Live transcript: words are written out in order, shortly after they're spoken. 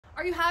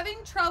Are you having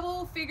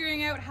trouble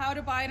figuring out how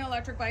to buy an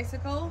electric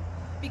bicycle?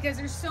 Because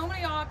there's so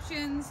many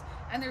options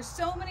and there's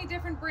so many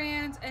different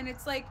brands, and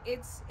it's like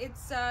it's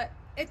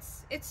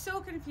so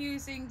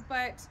confusing,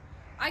 but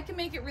I can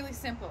make it really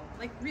simple,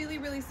 like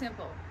really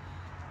simple.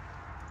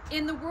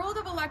 In the world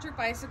of electric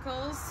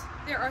bicycles,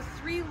 there are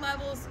 3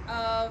 levels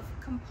of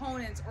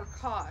components or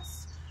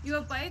costs. You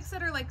have bikes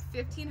that are like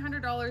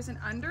 $1,500 and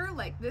under,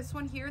 like this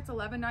one here, it's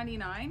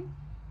 $11.99.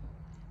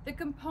 The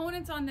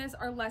components on this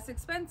are less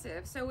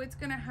expensive. So it's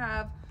gonna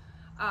have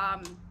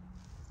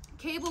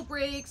cable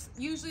brakes,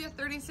 usually a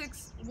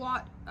 36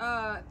 volt,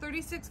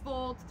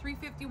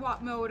 350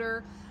 watt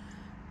motor,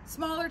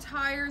 smaller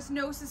tires,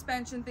 no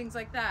suspension, things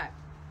like that.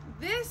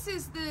 This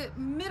is the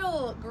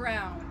middle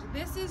ground.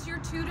 This is your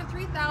 $2,000 to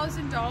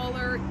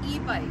 $3,000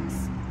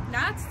 e-bikes.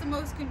 That's the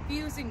most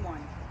confusing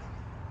one.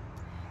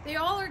 They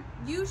all are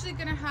usually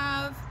gonna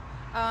have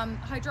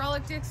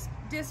hydraulic disc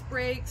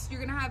brakes. You're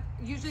gonna have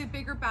usually a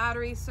bigger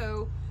battery,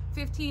 so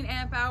 15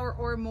 amp hour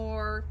or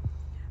more,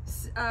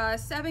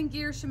 7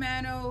 gear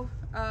Shimano,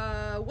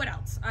 what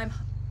else?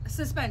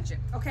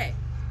 Suspension. Okay,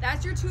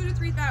 that's your $2,000 to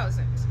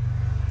 $3,000.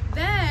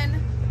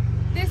 Then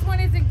this one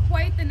isn't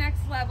quite the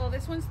next level.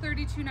 This one's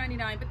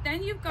 $32.99, but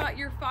then you've got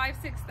your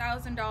 $5,000 to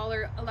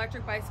 $6,000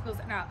 electric bicycles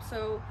and up.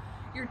 So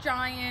your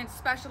Giant,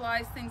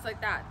 Specialized, things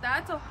like that.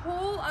 That's a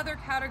whole other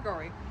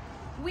category.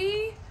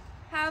 We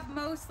have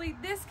mostly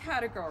this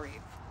category.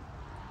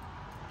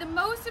 The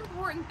most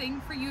important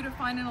thing for you to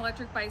find an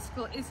electric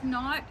bicycle is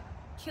not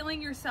killing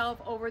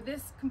yourself over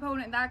this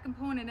component, that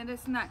component, and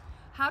this and that.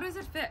 How does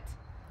it fit?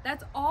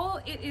 That's all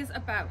it is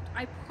about.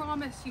 I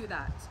promise you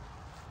that.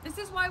 This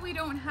is why we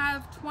don't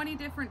have 20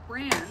 different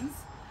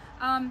brands,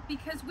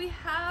 because we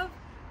have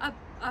a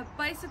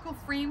bicycle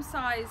frame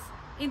size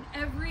in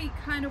every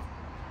kind of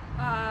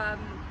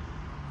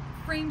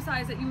frame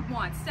size that you would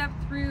want. Step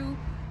through,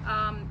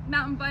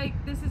 mountain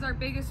bike, this is our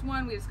biggest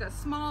one. We just got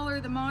smaller,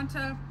 the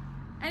Monta.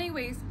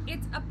 Anyways,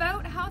 it's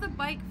about how the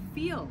bike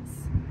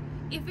feels.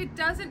 If it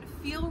doesn't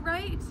feel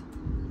right,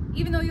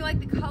 even though you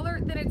like the color,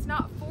 then it's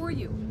not for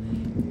you.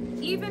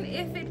 Even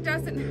if it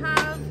doesn't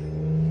have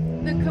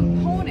the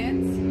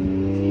components,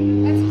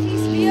 that's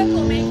Keith's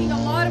vehicle making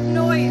a lot of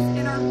noise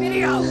in our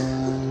video.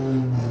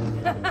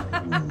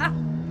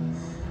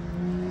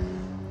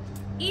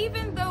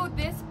 Even though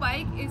this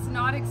bike is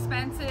not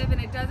expensive and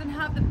it doesn't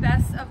have the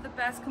best of the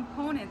best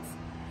components,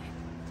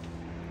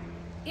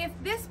 if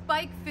this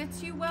bike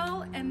fits you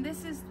well and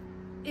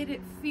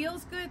it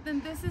feels good,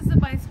 then this is the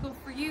bicycle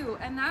for you.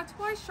 And that's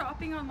why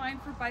shopping online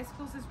for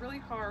bicycles is really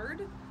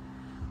hard.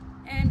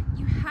 And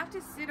you have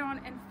to sit on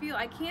and feel.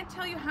 I can't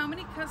tell you how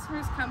many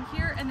customers come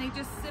here and they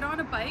just sit on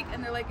a bike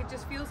and they're like, it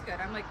just feels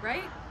good. I'm like,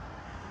 right?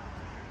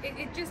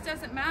 It just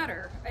doesn't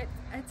matter.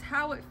 It's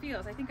how it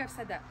feels. I think I've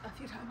said that a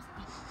few times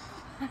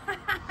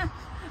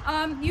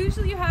now.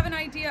 Usually you have an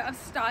idea of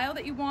style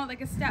that you want,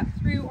 like a step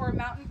through or a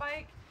mountain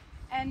bike,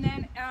 and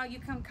then you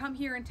can come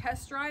here and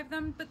test drive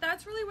them. But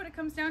that's really what it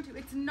comes down to.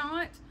 It's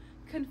not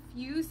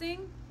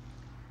confusing.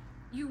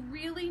 You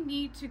really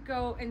need to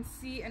go and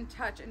see and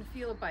touch and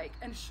feel a bike.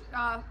 And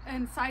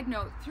side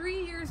note,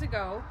 3 years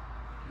ago,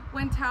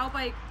 when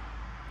taubik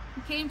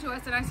came to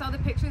us and I saw the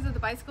pictures of the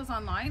bicycles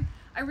online,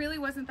 I really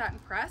wasn't that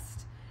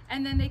impressed.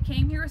 And then they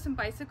came here with some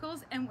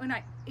bicycles, and when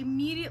I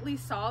immediately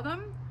saw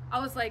them, I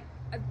was like,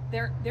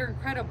 they're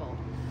incredible.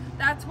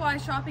 That's why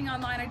shopping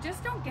online, I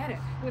just don't get it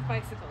with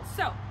bicycles.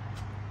 So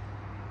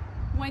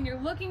when you're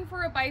looking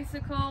for a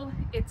bicycle,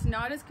 it's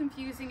not as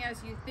confusing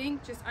as you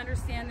think. Just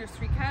understand there's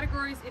 3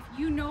 categories. If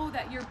you know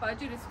that your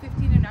budget is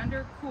 15 and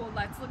under, cool,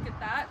 let's look at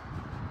that.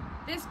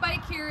 This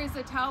bike here is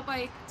a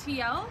taubik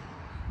TL,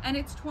 and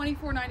it's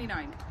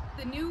 $24.99.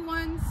 The new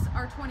ones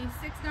are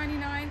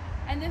 $26.99,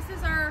 and this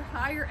is our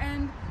higher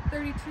end,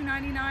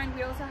 $32.99.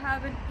 We also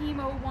have an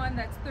emo one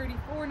that's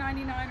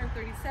 $34.99 or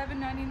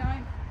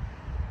 $37.99.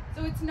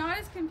 So it's not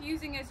as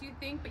confusing as you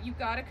think, but you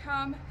gotta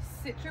come,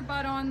 sit your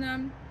butt on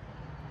them.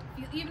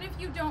 Even if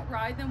you don't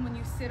ride them, when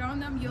you sit on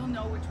them, you'll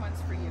know which one's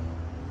for you.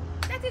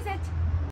 That is it.